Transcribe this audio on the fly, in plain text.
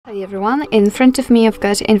Hi everyone, in front of me I've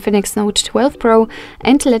got INFINIX Note 12 Pro,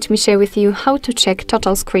 and let me share with you how to check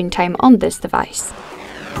total screen time on this device.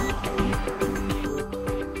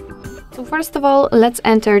 So first of all, let's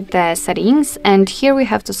enter the settings, and here we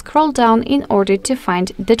have to scroll down in order to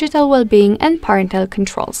find digital well-being and parental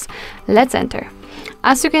controls. Let's enter.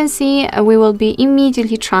 As you can see, we will be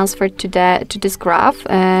immediately transferred to this graph,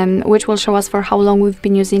 which will show us for how long we've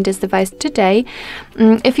been using this device today.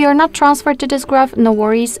 If you're not transferred to this graph, no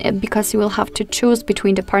worries, because you will have to choose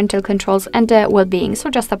between the parental controls and the well-being. So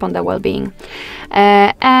just tap on the well-being.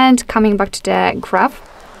 And coming back to the graph,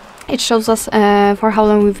 it shows us for how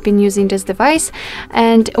long we've been using this device,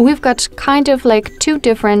 and we've got kind of like two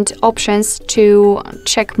different options to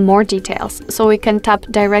check more details. So we can tap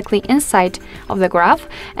directly inside of the graph,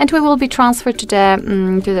 and we will be transferred to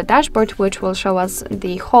the dashboard, which will show us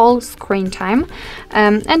the whole screen time,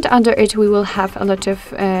 and under it we will have a lot of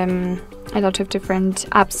different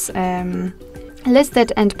apps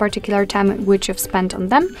listed and particular time which you've spent on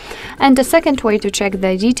them. And the second way to check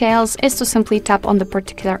the details is to simply tap on the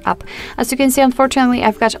particular app. As you can see, unfortunately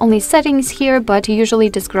I've got only settings here, but usually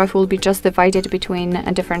this graph will be just divided between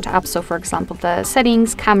different apps. So for example, the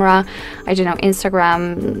settings, camera, I don't know,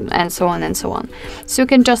 Instagram, and so on and so on. So you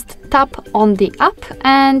can just tap on the app,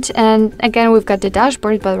 and again we've got the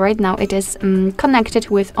dashboard, but right now it is connected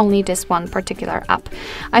with only this one particular app.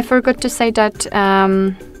 I forgot to say that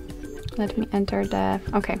let me enter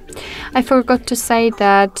I forgot to say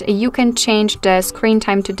that you can change the screen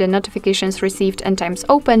time to the notifications received and times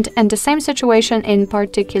opened, and the same situation in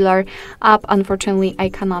particular app. Unfortunately, I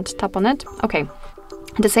cannot tap on it. Okay.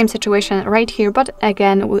 The same situation right here, but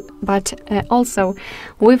again, also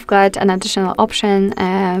we've got an additional option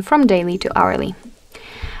from daily to hourly.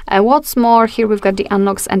 What's more, here we've got the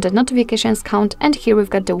unlocks and the notifications count, and here we've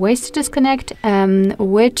got the ways to disconnect,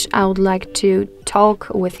 which I would like to talk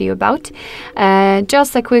with you about.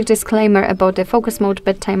 Just a quick disclaimer about the focus mode,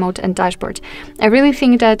 bedtime mode, and dashboard. I really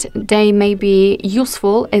think that they may be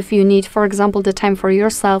useful if you need, for example, the time for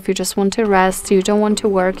yourself, you just want to rest, you don't want to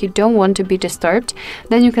work, you don't want to be disturbed.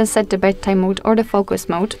 Then you can set the bedtime mode or the focus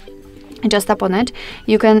mode. Just tap on it.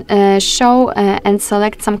 You can show and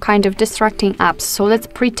select some kind of distracting apps. So let's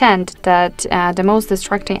pretend that the most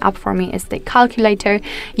distracting app for me is the calculator.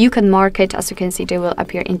 You can mark it. As you can see, they will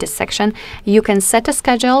appear in this section. You can set a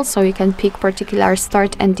schedule, so you can pick particular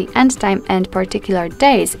start and the end time and particular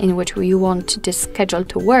days in which you want this schedule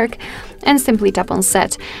to work, and simply tap on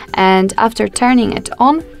set. And after turning it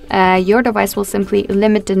on, your device will simply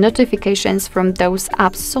limit the notifications from those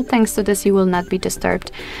apps. So thanks to this, you will not be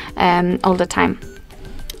disturbed all the time.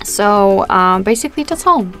 So basically that's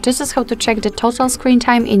all. This is how to check the total screen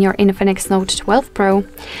time in your INFINIX Note 12 Pro.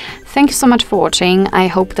 Thank you so much for watching. I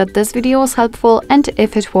hope that this video was helpful, and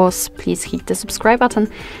if it was, please hit the subscribe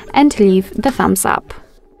button and leave the thumbs up.